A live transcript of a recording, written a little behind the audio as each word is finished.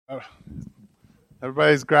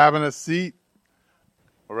Everybody's grabbing a seat.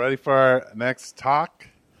 We're ready for our next talk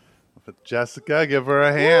with Jessica. Give her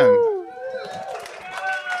a hand. Woo.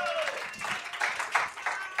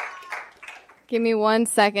 Give me 1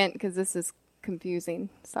 second because this is confusing.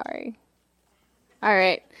 Sorry. All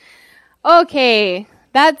right. Okay,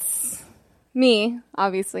 that's me,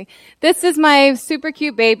 obviously. This is my super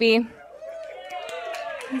cute baby.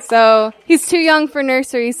 So he's too young for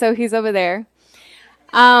nursery, so he's over there.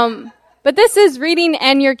 But this is Reading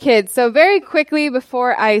and Your Kids. So very quickly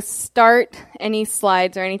before I start any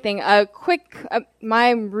slides or anything, a quick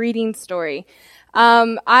my reading story.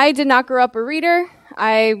 I did not grow up a reader.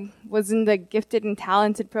 I was in the gifted and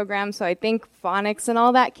talented program, so I think phonics and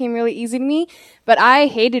all that came really easy to me. But I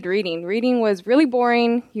hated reading. Reading was really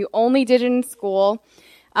boring. You only did it in school.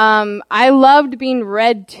 I loved being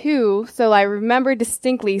read to, so I remember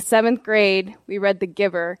distinctly 7th grade, we read The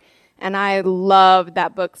Giver, and I loved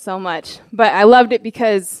that book so much. But I loved it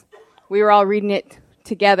because we were all reading it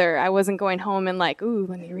together. I wasn't going home and like, ooh,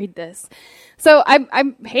 let me read this. So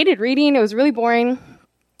I hated reading. It was really boring.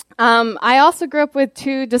 I also grew up with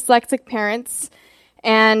 2 dyslexic parents,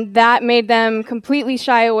 and that made them completely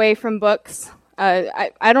shy away from books.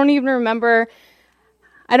 I don't even remember.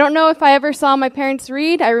 I don't know if I ever saw my parents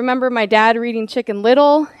read. I remember my dad reading Chicken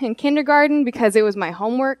Little in kindergarten because it was my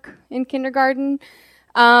homework in kindergarten.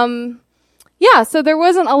 So there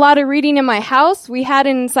wasn't a lot of reading in my house. We had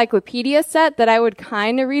an encyclopedia set that I would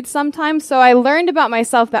kind of read sometimes. So I learned about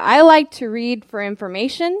myself that I like to read for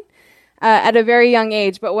information at a very young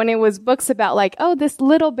age. But when it was books about like, oh, this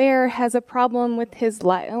little bear has a problem with his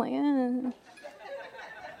life, I'm like,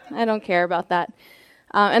 I don't care about that.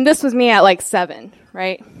 And this was me at like 7,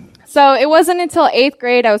 right? So it wasn't until 8th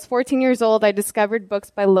grade, I was 14 years old, I discovered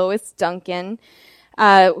books by Lois Duncan,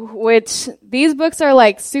 which these books are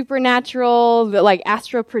like supernatural, like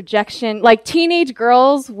astral projection, like teenage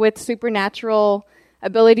girls with supernatural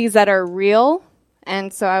abilities that are real.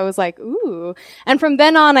 And so I was like, ooh. And from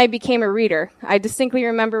then on, I became a reader. I distinctly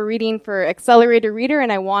remember reading for Accelerator Reader,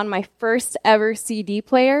 and I won my first ever CD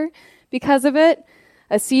player because of it.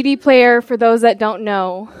 A CD player, for those that don't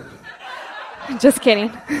know. Just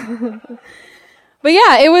kidding. But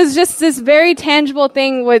yeah, it was just this very tangible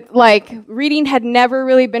thing with, like, reading had never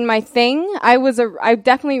really been my thing. I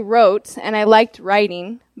definitely wrote, and I liked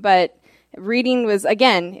writing, but reading was,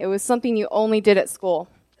 again, it was something you only did at school.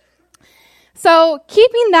 So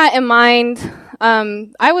keeping that in mind,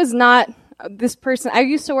 I was not this person. I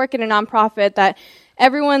used to work in a nonprofit that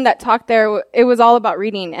everyone that talked there, it was all about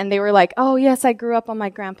reading. And they were like, oh, yes, I grew up on my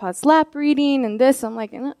grandpa's lap reading and this. I'm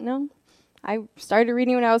like, no. I started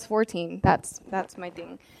reading when I was 14. That's my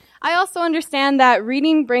thing. I also understand that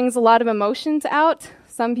reading brings a lot of emotions out.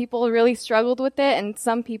 Some people really struggled with it, and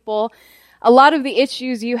some people, a lot of the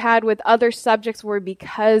issues you had with other subjects were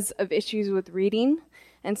because of issues with reading.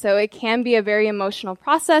 And so it can be a very emotional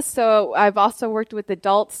process. So I've also worked with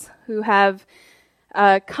adults who have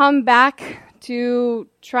come back to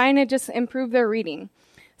trying to just improve their reading.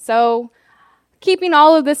 So keeping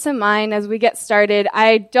all of this in mind as we get started,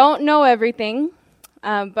 I don't know everything,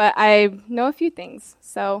 but I know a few things.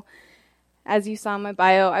 So as you saw in my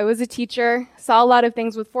bio, I was a teacher, saw a lot of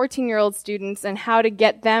things with 14-year-old students and how to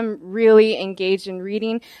get them really engaged in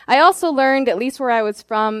reading. I also learned, at least where I was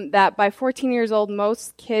from, that by 14 years old,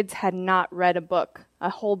 most kids had not read a book, a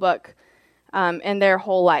whole book, in their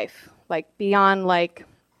whole life, like beyond like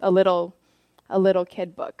a little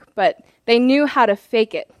kid book. But they knew how to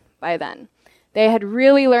fake it by then. They had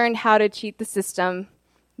really learned how to cheat the system,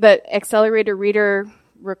 the Accelerator Reader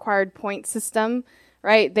required point system,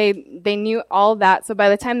 right? They knew all that. So by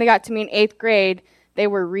the time they got to me in 8th grade, they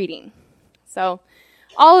were reading. So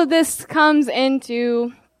all of this comes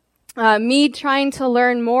into me trying to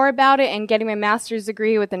learn more about it and getting my master's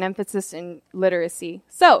degree with an emphasis in literacy.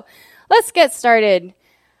 So let's get started.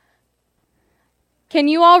 Can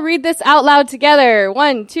you all read this out loud together?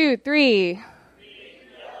 1, 2, 3.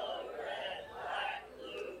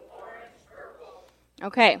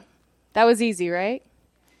 Okay, that was easy, right?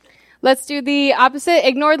 Let's do the opposite.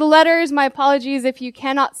 Ignore the letters. My apologies if you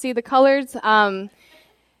cannot see the colors.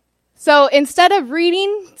 So instead of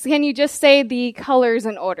reading, can you just say the colors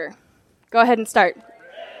in order? Go ahead and start. Red,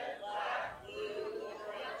 black, blue,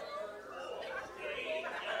 orange, green,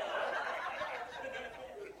 yellow.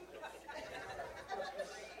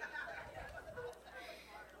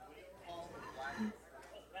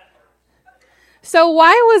 So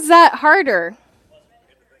why was that harder?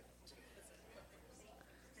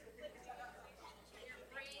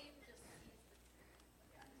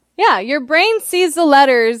 Yeah, your brain sees the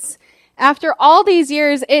letters after all these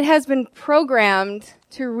years, it has been programmed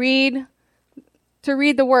to read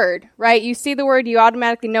the word, right? You see the word, you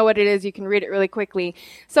automatically know what it is, you can read it really quickly.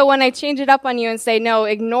 So when I change it up on you and say, no,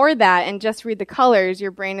 ignore that and just read the colors,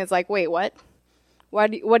 your brain is like, wait, what?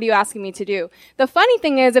 What are you asking me to do? The funny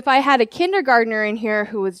thing is, if I had a kindergartner in here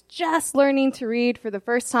who was just learning to read for the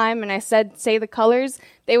first time and I said, say the colors,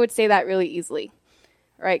 they would say that really easily,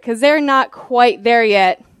 right? Because they're not quite there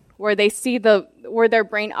yet where they see where their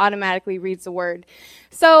brain automatically reads the word.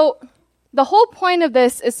 So the whole point of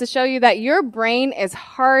this is to show you that your brain is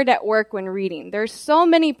hard at work when reading. There's so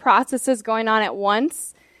many processes going on at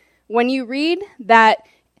once when you read that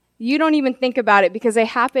you don't even think about it because they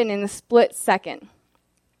happen in a split second.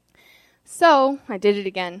 So, I did it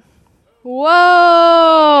again. Whoa,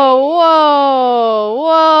 whoa,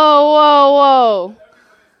 whoa, whoa, whoa.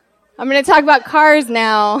 I'm going to talk about cars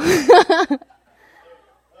now.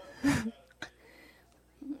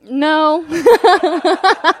 No.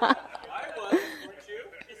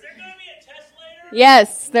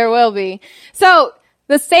 Yes, there will be. So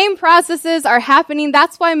the same processes are happening.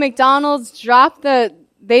 That's why McDonald's dropped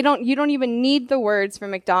you don't even need the words for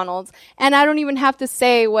McDonald's. And I don't even have to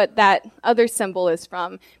say what that other symbol is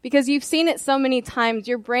from. Because you've seen it so many times.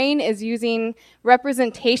 Your brain is using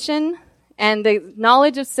representation and the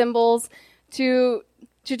knowledge of symbols to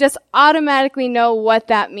just automatically know what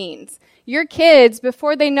that means. Your kids,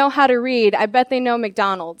 before they know how to read, I bet they know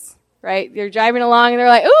McDonald's, right? They're driving along and they're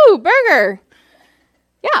like, ooh, burger.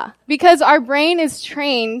 Yeah, because our brain is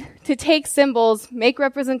trained to take symbols, make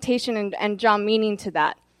representation, and draw meaning to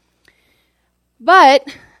that. But,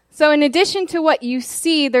 so in addition to what you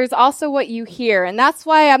see, there's also what you hear. And that's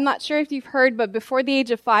why I'm not sure if you've heard, but before the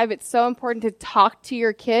age of 5, it's so important to talk to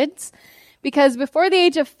your kids. Because before the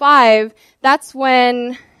age of 5, that's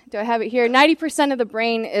when, do I have it here? 90% of the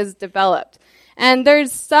brain is developed. And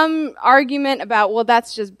there's some argument about, well,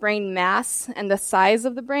 that's just brain mass and the size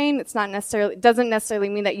of the brain. It doesn't necessarily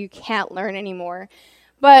mean that you can't learn anymore.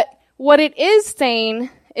 But what it is saying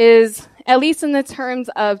is, at least in the terms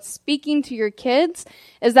of speaking to your kids,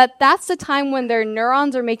 is that that's the time when their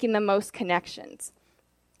neurons are making the most connections.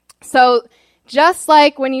 So just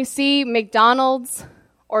like when you see McDonald's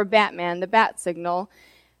or Batman, the bat signal,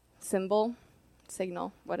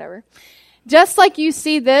 whatever. Just like you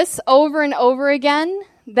see this over and over again,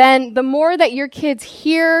 then the more that your kids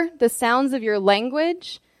hear the sounds of your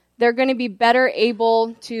language, they're going to be better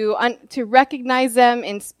able to recognize them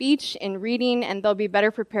in speech, in reading, and they'll be better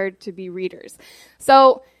prepared to be readers.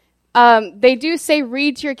 So they do say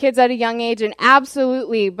read to your kids at a young age, and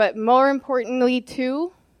absolutely, but more importantly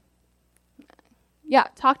too,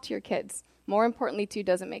 talk to your kids. More importantly too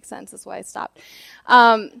doesn't make sense. That's why I stopped.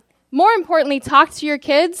 More importantly, talk to your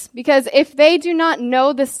kids, because if they do not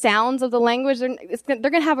know the sounds of the language, they're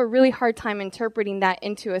going to have a really hard time interpreting that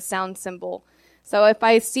into a sound symbol. So if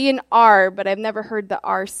I see an R, but I've never heard the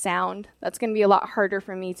R sound, that's going to be a lot harder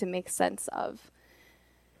for me to make sense of.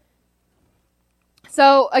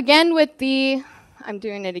 So again I'm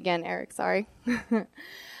doing it again, Eric, sorry.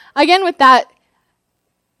 Again with that,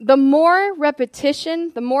 the more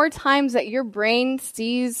repetition, the more times that your brain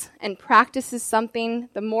sees and practices something,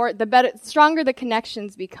 the better, stronger the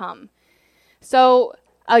connections become. So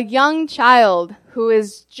a young child who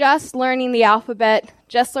is just learning the alphabet,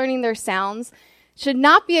 just learning their sounds, should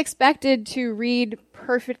not be expected to read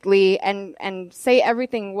perfectly and say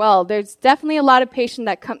everything well. There's definitely a lot of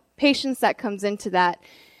patience that comes into that.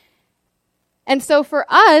 And so for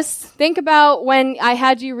us, think about when I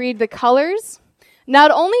had you read the colors.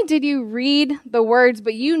 Not only did you read the words,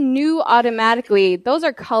 but you knew automatically those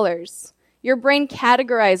are colors. Your brain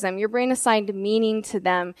categorized them. Your brain assigned meaning to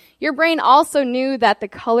them. Your brain also knew that the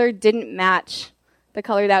color didn't match the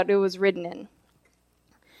color that it was written in.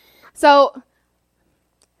 So,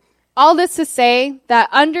 all this to say that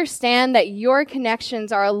understand that your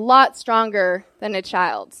connections are a lot stronger than a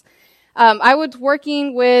child's. I was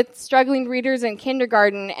working with struggling readers in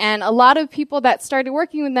kindergarten, and a lot of people that started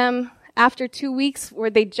working with them after 2 weeks where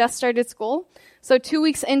they just started school. So 2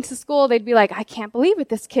 weeks into school, they'd be like, I can't believe it,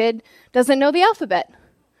 this kid doesn't know the alphabet.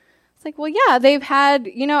 It's like, well, yeah, they've had,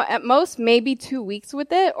 at most maybe 2 weeks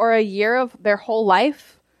with it or a year of their whole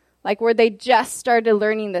life, like where they just started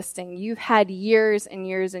learning this thing. You've had years and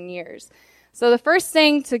years and years. So the first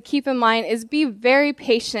thing to keep in mind is be very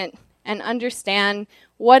patient and understand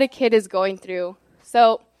what a kid is going through.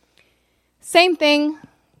 So same thing,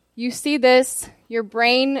 you see this, your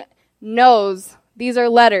brain knows these are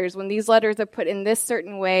letters. When these letters are put in this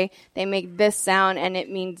certain way, they make this sound and it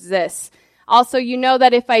means this. Also, you know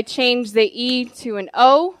that if I change the E to an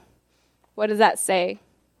O, what does that say?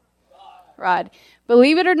 Rod.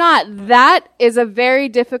 Believe it or not, that is a very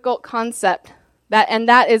difficult concept.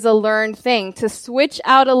 That is a learned thing. To switch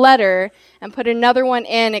out a letter and put another one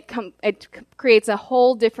in, it creates a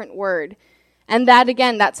whole different word. And that,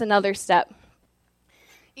 again, that's another step.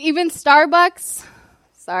 Even Starbucks,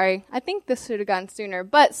 sorry, I think this should have gone sooner,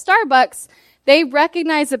 but Starbucks, they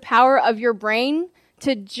recognize the power of your brain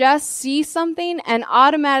to just see something and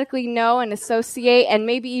automatically know and associate, and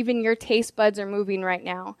maybe even your taste buds are moving right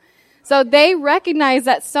now. So they recognize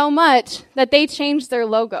that so much that they changed their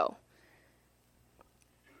logo.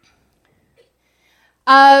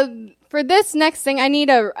 For this next thing, I need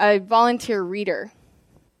a volunteer reader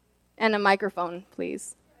and a microphone,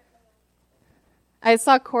 please. I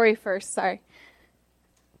saw Corey first, sorry.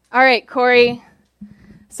 All right, Corey.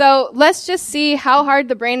 So let's just see how hard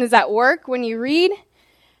the brain is at work when you read.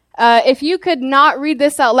 If you could not read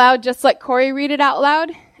this out loud, just let Corey read it out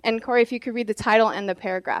loud. And Corey, if you could read the title and the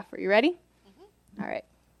paragraph. Are you ready? Mm-hmm. All right.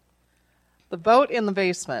 The boat in the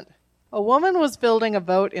basement. A woman was building a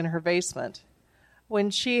boat in her basement. When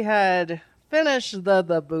she had finished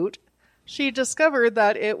the boat, she discovered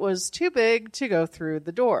that it was too big to go through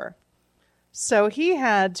the door. So he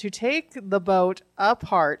had to take the boat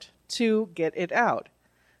apart to get it out.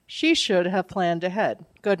 She should have planned ahead.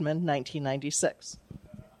 Goodman, 1996.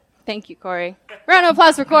 Thank you, Corey. Round of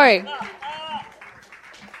applause for Corey.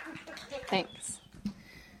 Thanks.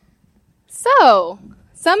 So,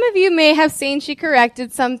 some of you may have seen she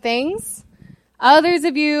corrected some things. Others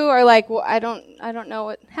of you are like, well, I don't know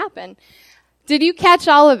what happened. Did you catch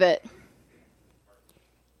all of it?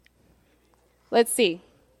 Let's see.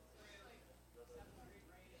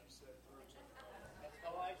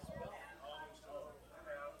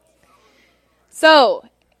 So,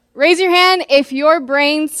 raise your hand if your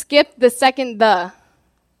brain skipped the second the.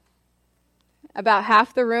 About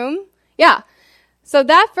half the room? Yeah. So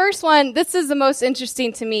that first one, this is the most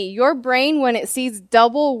interesting to me. Your brain, when it sees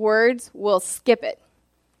double words, will skip it.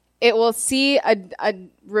 It will see a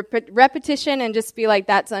repetition and just be like,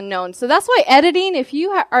 that's unknown. So that's why editing, if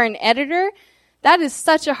you are an editor, that is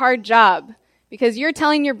such a hard job because you're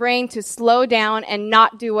telling your brain to slow down and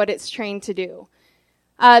not do what it's trained to do.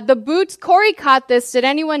 The boots, Corey caught this. Did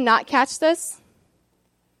anyone not catch this?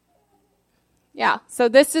 Yeah, so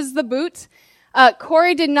this is the boot.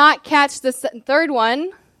 Corey did not catch the third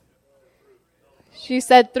one. She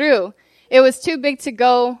said through. It was too big to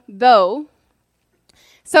go, though.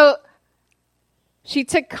 So she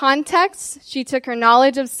took context. She took her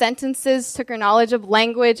knowledge of sentences, took her knowledge of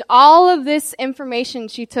language. All of this information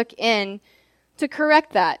she took in to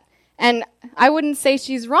correct that. And I wouldn't say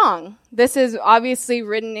she's wrong. This is obviously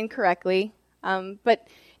written incorrectly. But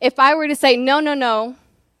if I were to say, no,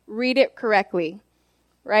 read it correctly,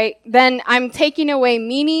 right? Then I'm taking away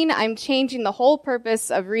meaning. I'm changing the whole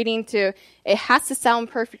purpose of reading to it has to sound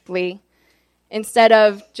perfectly instead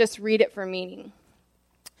of just read it for meaning.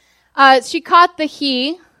 She caught the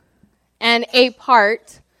he and a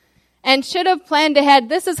part and should have planned ahead.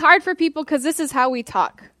 This is hard for people because this is how we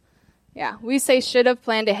talk. Yeah, we say should have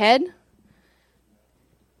planned ahead.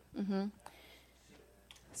 Mm-hmm.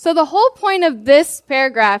 So the whole point of this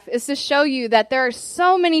paragraph is to show you that there are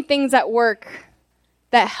so many things at work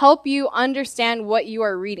that help you understand what you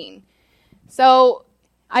are reading. So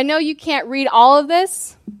I know you can't read all of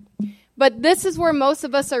this, but this is where most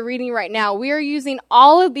of us are reading right now. We are using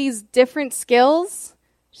all of these different skills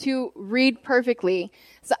to read perfectly.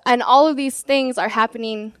 And all of these things are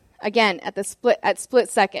happening, again, at split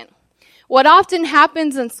second. What often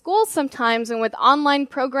happens in schools sometimes and with online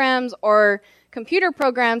programs or computer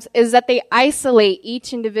programs is that they isolate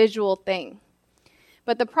each individual thing.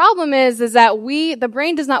 But the problem is that the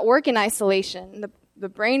brain does not work in isolation. The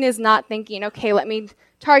brain is not thinking, okay, let me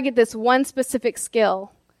target this one specific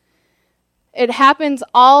skill. It happens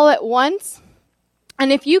all at once.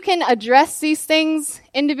 And if you can address these things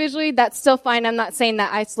individually, that's still fine. I'm not saying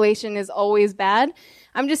that isolation is always bad.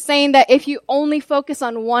 I'm just saying that if you only focus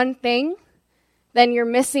on one thing, then you're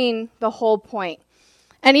missing the whole point.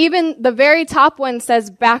 And even the very top one says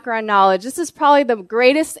background knowledge. This is probably the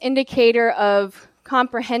greatest indicator of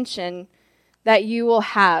comprehension that you will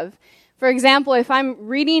have. For example, if I'm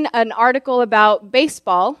reading an article about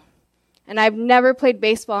baseball, and I've never played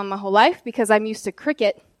baseball in my whole life because I'm used to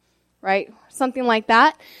cricket, right? Something like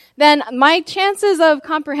that, then my chances of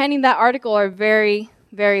comprehending that article are very,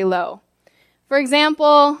 very low. For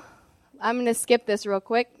example, I'm going to skip this real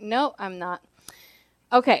quick. No, I'm not.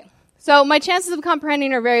 Okay, so my chances of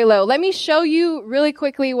comprehending are very low. Let me show you really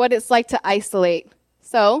quickly what it's like to isolate.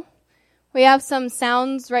 So we have some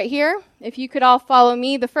sounds right here. If you could all follow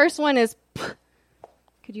me. The first one is p.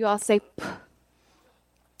 Could you all say p?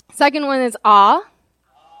 Second one is ah.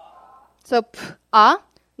 So p, ah.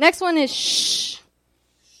 Next one is sh.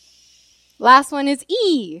 Last one is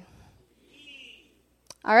e.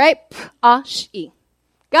 All right, p, ah, sh, e.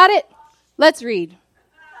 Got it? Let's read.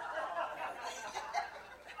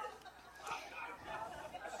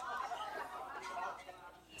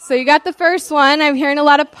 So you got the first one. I'm hearing a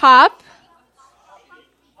lot of pop.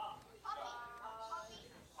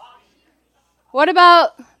 What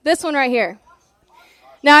about this one right here?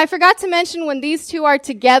 Now, I forgot to mention when these two are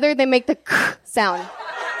together, they make the k sound.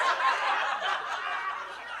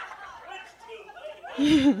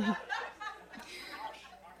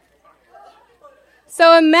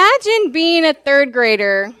 So imagine being a third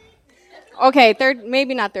grader. Okay,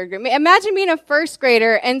 maybe not third grade. Imagine being a first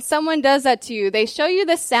grader and someone does that to you. They show you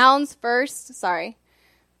the sounds first.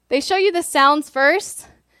 They show you the sounds first,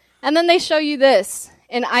 and then they show you this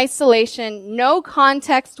in isolation, no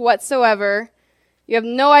context whatsoever. You have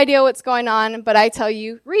no idea what's going on, but I tell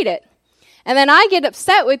you, read it. And then I get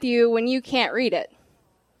upset with you when you can't read it.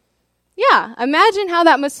 Yeah, imagine how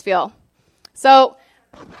that must feel. So,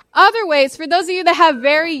 other ways, for those of you that have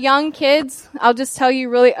very young kids, I'll just tell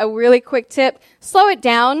you a really quick tip. Slow it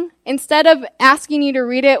down. Instead of asking you to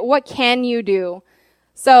read it, what can you do?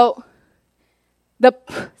 So, the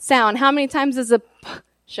p sound, how many times does the p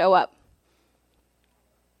show up?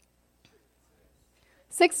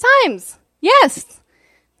 6 times. Yes.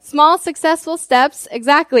 Small, successful steps.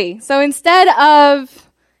 Exactly. So instead of,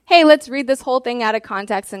 hey, let's read this whole thing out of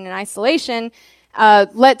context and in isolation,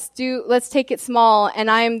 let's take it small, and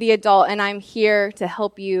I am the adult, and I'm here to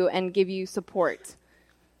help you and give you support.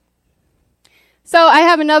 So I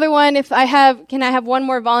have another one. Can I have one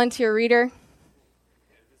more volunteer reader?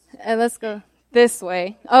 Let's go this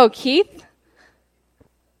way. Oh, Keith?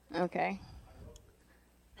 Okay.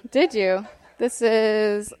 Did you? This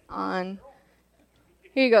is on.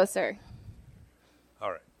 Here you go, sir.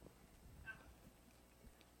 All right.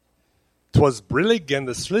 'Twas brillig and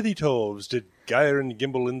the slithy toves did gyre and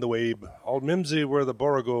gimble in the wabe. All mimsy were the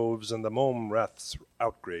borogoves and the mome raths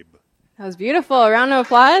outgrabe. That was beautiful. A round of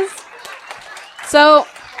applause. So,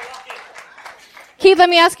 Keith, let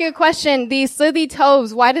me ask you a question. These slithy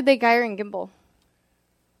toves, why did they gyre and gimble?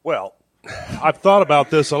 Well, I've thought about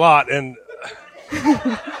this a lot, and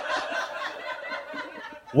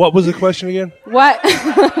what was the question again? What?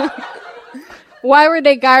 Why were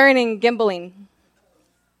they gyring and gimbling?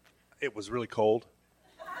 It was really cold.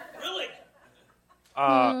 Really?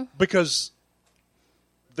 Because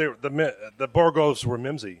the Borgos were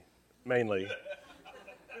mimsy, mainly.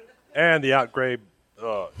 And the outgrabe,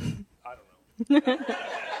 I don't know.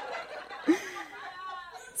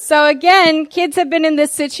 So again, kids have been in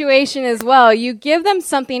this situation as well. You give them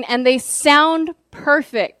something and they sound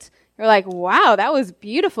perfect. You're like, wow, that was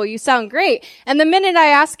beautiful. You sound great. And the minute I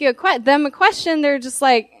ask them a question, they're just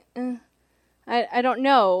like, I don't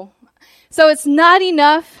know. So it's not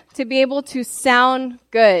enough to be able to sound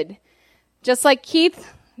good. Just like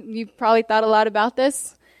Keith, you've probably thought a lot about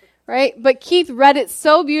this, right? But Keith read it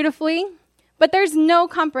so beautifully, but there's no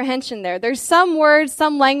comprehension there. There's some words,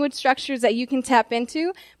 some language structures that you can tap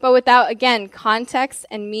into, but without, again, context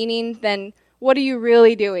and meaning, then what are you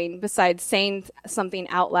really doing besides saying something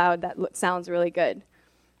out loud that sounds really good?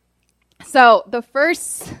 So the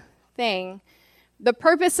first thing, the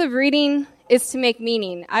purpose of reading is to make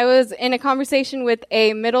meaning. I was in a conversation with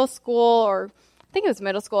a middle school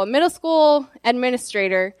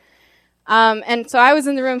administrator. And so I was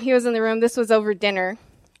in the room, he was in the room, this was over dinner.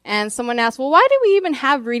 And someone asked, well, why do we even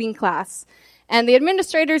have reading class? And the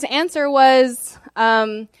administrator's answer was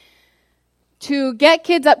to get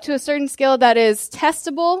kids up to a certain skill that is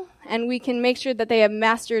testable, and we can make sure that they have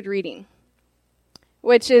mastered reading,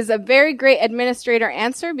 which is a very great administrator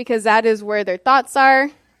answer because that is where their thoughts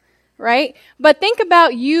are, right? But think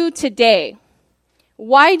about you today.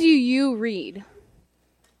 Why do you read?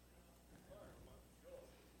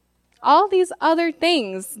 All these other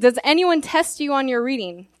things. Does anyone test you on your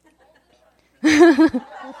reading? Those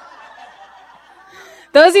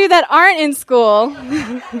of you that aren't in school,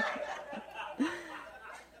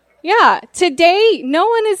 yeah, today no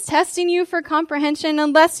one is testing you for comprehension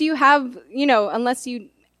unless you have, unless you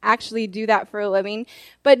actually do that for a living.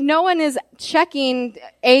 But no one is checking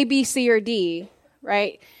A, B, C, or D,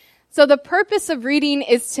 right? So the purpose of reading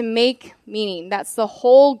is to make meaning. That's the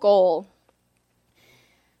whole goal.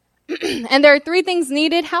 And there are 3 things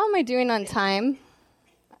needed. How am I doing on time?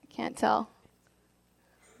 I can't tell.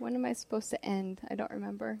 When am I supposed to end? I don't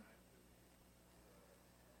remember.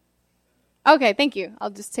 Okay, thank you. I'll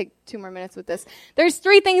just take 2 more minutes with this. There's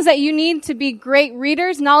 3 things that you need to be great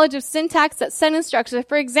readers. Knowledge of syntax, that sentence structure.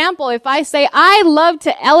 For example, if I say, I love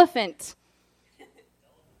to elephant.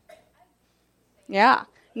 Yeah.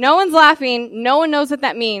 No one's laughing. No one knows what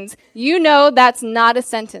that means. You know that's not a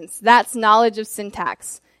sentence. That's knowledge of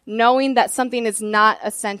syntax. Knowing that something is not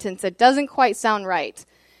a sentence. It doesn't quite sound right.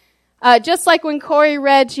 Just like when Corey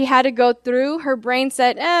read, she had to go through, her brain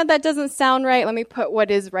said, that doesn't sound right. Let me put what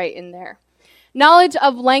is right in there. Knowledge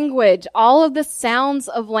of language, all of the sounds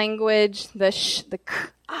of language, the sh, the k,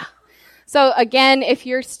 ah. So again, if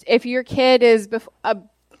your kid is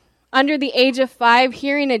under the age of 5,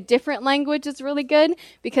 hearing a different language is really good,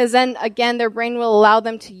 because then again, their brain will allow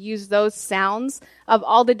them to use those sounds of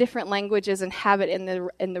all the different languages and have it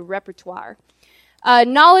in the repertoire.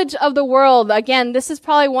 Knowledge of the world. Again, this is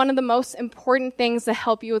probably one of the most important things to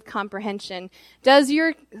help you with comprehension.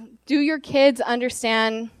 Do your kids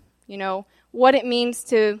understand, what it means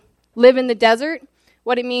to live in the desert?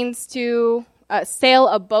 What it means to sail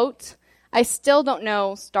a boat? I still don't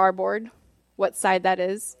know starboard, what side that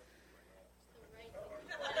is.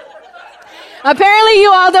 Apparently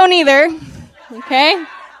you all don't either. Okay?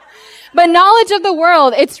 But knowledge of the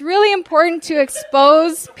world, it's really important to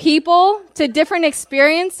expose people to different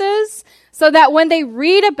experiences so that when they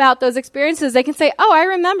read about those experiences, they can say, oh, I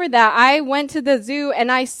remember that. I went to the zoo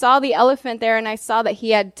and I saw the elephant there and I saw that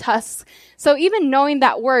he had tusks. So even knowing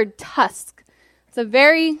that word, tusk, it's a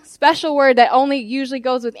very special word that only usually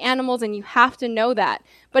goes with animals, and you have to know that.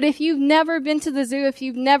 But if you've never been to the zoo, if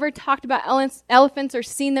you've never talked about elephants or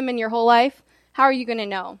seen them in your whole life, how are you going to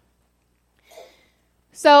know?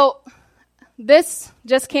 So this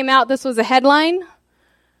just came out. This was a headline.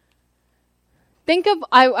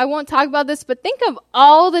 I won't talk about this, but think of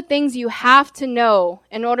all the things you have to know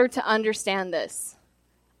in order to understand this.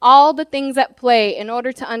 All the things at play in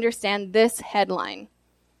order to understand this headline.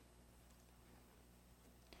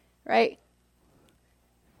 Right?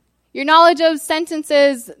 Your knowledge of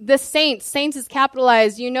sentences, the saints. Saints is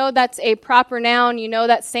capitalized. You know that's a proper noun. You know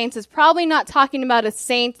that saints is probably not talking about a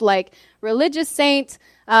saint like religious saint.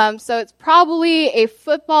 So it's probably a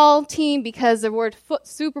football team because the word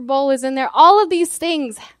Super Bowl is in there. All of these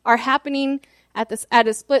things are happening at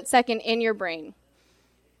a split second in your brain.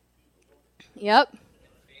 Yep.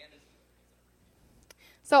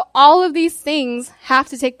 So all of these things have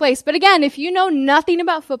to take place. But again, if you know nothing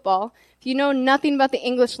about football, if you know nothing about the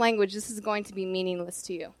English language, this is going to be meaningless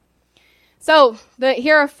to you. So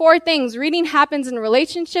here are 4 things. Reading happens in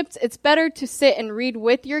relationships. It's better to sit and read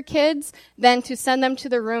with your kids than to send them to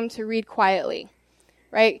the room to read quietly,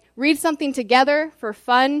 right? Read something together for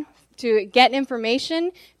fun, to get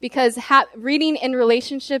information, because reading in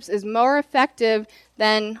relationships is more effective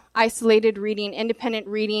than isolated reading, independent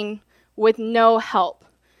reading with no help.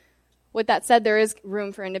 With that said, there is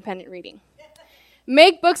room for independent reading.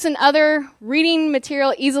 Make books and other reading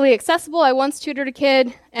material easily accessible. I once tutored a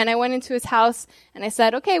kid, and I went into his house, and I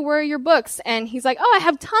said, okay, where are your books? And he's like, oh, I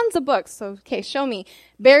have tons of books. So, okay, show me.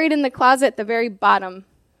 Buried in the closet at the very bottom,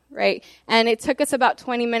 right? And it took us about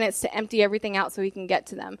 20 minutes to empty everything out so we can get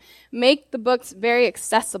to them. Make the books very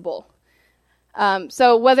accessible.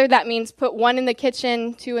 So whether that means put 1 in the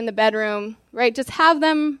kitchen, 2 in the bedroom, right? Just have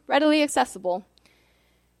them readily accessible.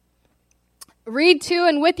 Read to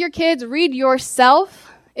and with your kids, read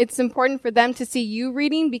yourself. It's important for them to see you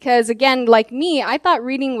reading because, again, like me, I thought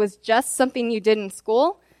reading was just something you did in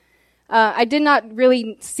school. I did not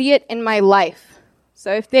really see it in my life.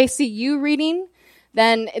 So if they see you reading,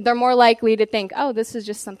 then they're more likely to think, oh, this is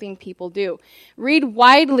just something people do. Read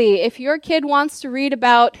widely. If your kid wants to read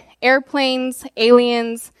about airplanes,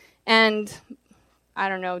 aliens, and, I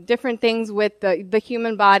don't know, different things with the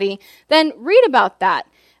human body, then read about that.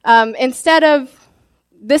 Instead of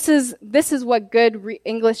this is what good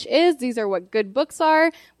English is, these are what good books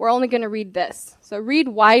are, we're only going to read this. So read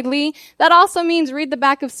widely. That also means read the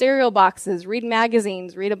back of cereal boxes, read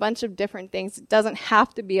magazines, read a bunch of different things. It doesn't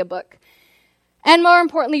have to be a book. And more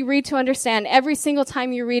importantly, read to understand. Every single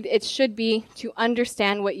time you read, it should be to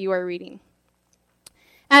understand what you are reading.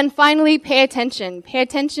 And finally, pay attention. Pay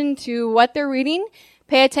attention to what they're reading.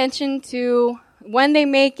 Pay attention to when they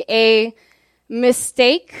make a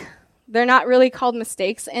mistake. They're not really called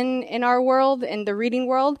mistakes in our world, in the reading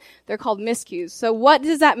world. They're called miscues. So what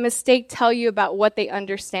does that mistake tell you about what they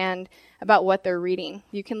understand about what they're reading?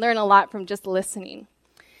 You can learn a lot from just listening.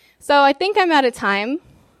 So I think I'm out of time,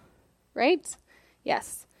 right?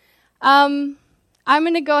 Yes. I'm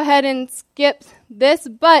going to go ahead and skip this,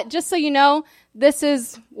 but just so you know, this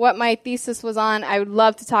is what my thesis was on. I would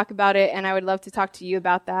love to talk about it, and I would love to talk to you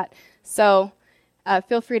about that. So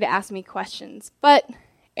feel free to ask me questions. But,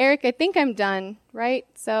 Eric, I think I'm done, right?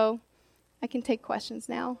 So I can take questions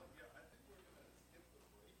now.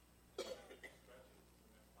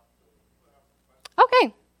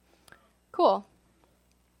 Okay. Cool.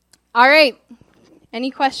 All right. Any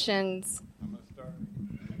questions?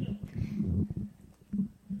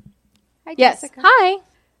 Hi, Yes. Jessica. Hi.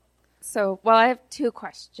 So, well, I have two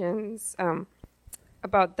questions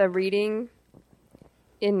about the reading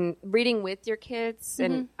with your kids,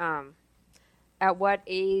 and at what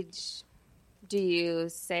age do you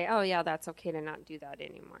say, "Oh, yeah, that's okay to not do that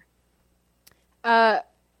anymore"?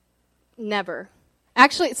 Never.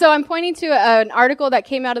 Actually, so I'm pointing to an article that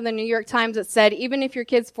came out of the New York Times that said, even if your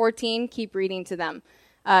kid's 14, keep reading to them.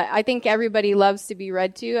 I think everybody loves to be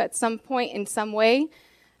read to at some point in some way.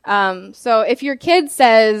 So if your kid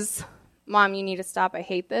says, "Mom, you need to stop, I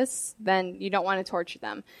hate this," then you don't want to torture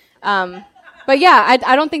them. But yeah,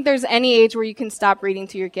 I don't think there's any age where you can stop reading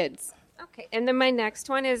to your kids. Okay, and then my next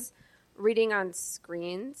one is reading on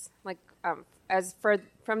screens. Like,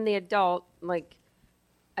 from the adult, like,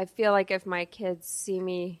 I feel like if my kids see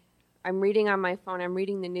me, I'm reading on my phone, I'm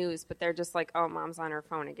reading the news, but they're just like, "Oh, Mom's on her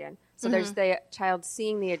phone again." So there's the child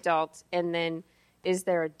seeing the adult, and then is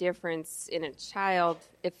there a difference in a child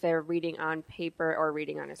if they're reading on paper or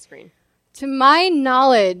reading on a screen? To my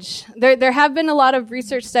knowledge, there have been a lot of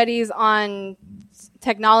research studies on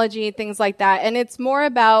technology, things like that, and it's more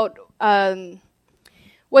about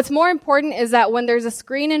what's more important is that when there's a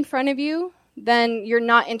screen in front of you, then you're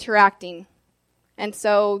not interacting. And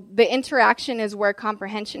so the interaction is where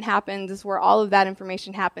comprehension happens, is where all of that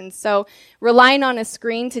information happens. So relying on a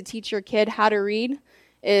screen to teach your kid how to read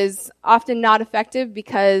is often not effective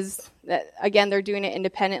because, again, they're doing it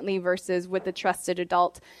independently versus with a trusted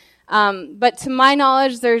adult. But to my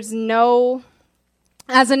knowledge, as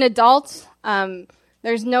an adult,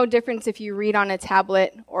 there's no difference if you read on a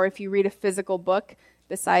tablet or if you read a physical book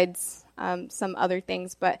besides some other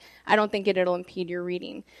things, but I don't think it'll impede your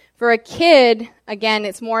reading. For a kid, again,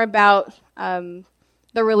 it's more about the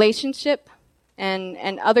relationship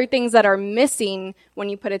and other things that are missing when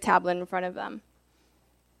you put a tablet in front of them.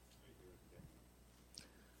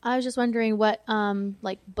 I was just wondering what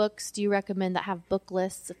books do you recommend that have book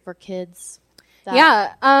lists for kids? Do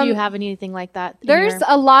you have anything like that? There's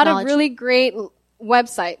a lot of really great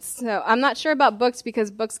websites. So I'm not sure about books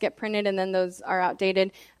because books get printed and then those are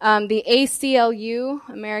outdated. The ACLU,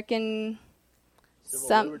 American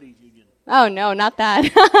Civil Liberties Union. Oh no, not that.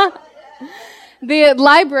 The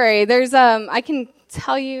library. There's I can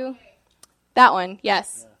tell you that one.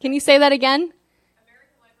 Yes. Yeah. Can you say that again?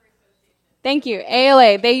 Thank you.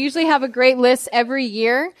 ALA. They usually have a great list every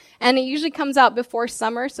year, and it usually comes out before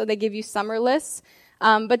summer, so they give you summer lists.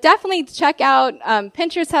 But definitely check out,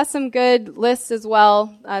 Pinterest has some good lists as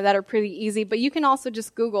well that are pretty easy, but you can also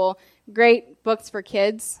just Google great books for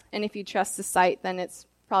kids, and if you trust the site, then it's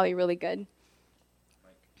probably really good.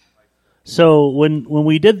 So when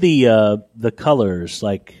we did the colors,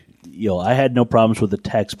 I had no problems with the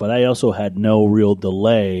text, but I also had no real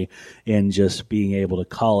delay in just being able to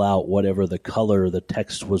call out whatever the color the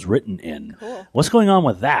text was written in. Cool. What's going on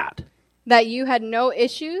with that? That you had no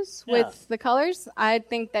issues with the colors? I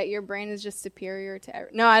think that your brain is just superior to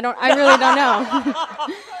no, I really don't know.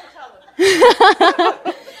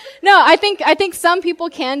 No, I think some people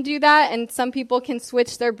can do that, and some people can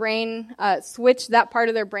switch their brain, switch that part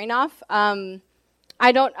of their brain off.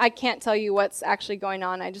 I can't tell you what's actually going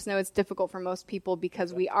on. I just know it's difficult for most people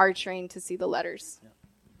because we are trained to see the letters.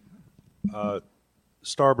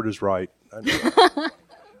 Starbird is right.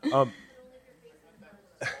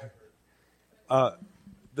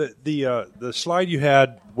 The slide you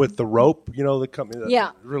had with the rope, the company,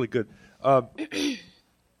 really good.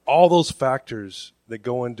 All those factors that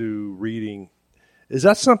go into reading, is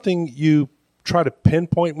that something you try to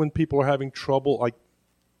pinpoint when people are having trouble? Like,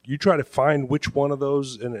 you try to find which one of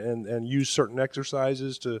those and use certain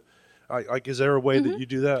exercises to, is there a way that you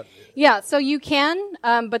do that? Yeah, so you can,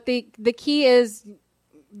 but the key is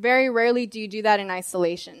very rarely do you do that in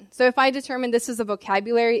isolation. So if I determine this is a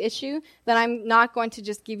vocabulary issue, then I'm not going to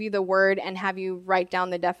just give you the word and have you write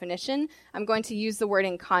down the definition. I'm going to use the word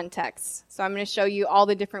in context. So I'm going to show you all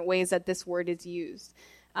the different ways that this word is used.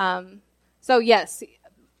 So yes,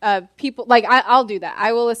 people, I'll do that.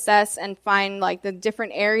 I will assess and find the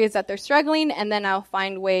different areas that they're struggling, and then I'll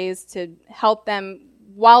find ways to help them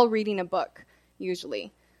while reading a book,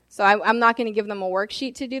 usually. So I'm not going to give them a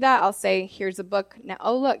worksheet to do that. I'll say, here's a book. Now,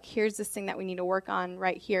 oh, look, here's this thing that we need to work on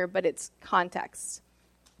right here, but it's context.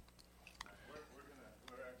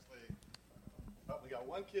 We got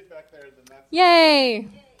one kid back there. Then that's Yay!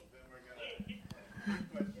 Then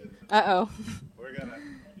we're going to Uh-oh. We're going to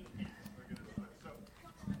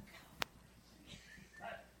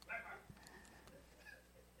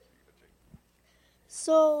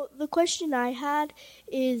So the question I had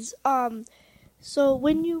is, so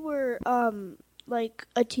when you were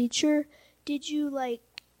a teacher, did you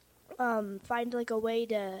find a way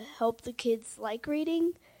to help the kids like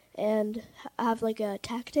reading and have a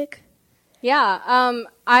tactic? Yeah,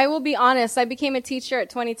 I will be honest. I became a teacher at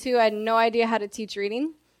 22. I had no idea how to teach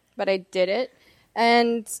reading, but I did it.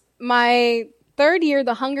 And my third year,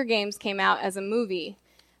 The Hunger Games came out as a movie.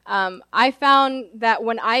 I found that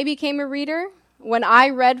when I became a reader, when I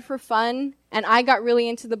read for fun and I got really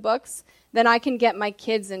into the books, then I can get my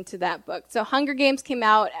kids into that book. So Hunger Games came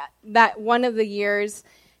out that one of the years,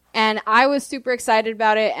 and I was super excited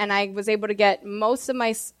about it, and I was able to get most of my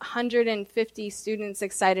 150 students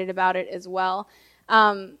excited about it as well.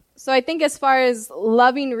 So I think as far as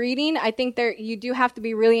loving reading, I think you do have to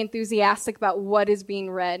be really enthusiastic about what is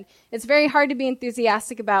being read. It's very hard to be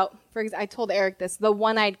enthusiastic about, for example, I told Eric this, The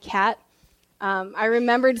One-Eyed Cat. I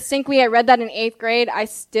remember distinctly I read that in 8th grade. I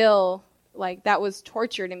still, that was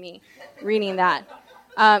torture to me, reading that.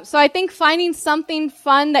 So I think finding something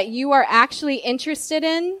fun that you are actually interested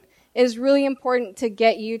in is really important to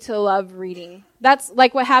get you to love reading. That's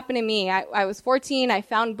like what happened to me. I was 14. I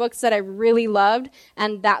found books that I really loved,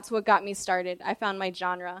 and that's what got me started. I found my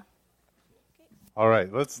genre. All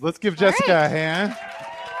right, let's give Jessica a hand.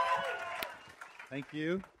 Thank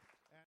you.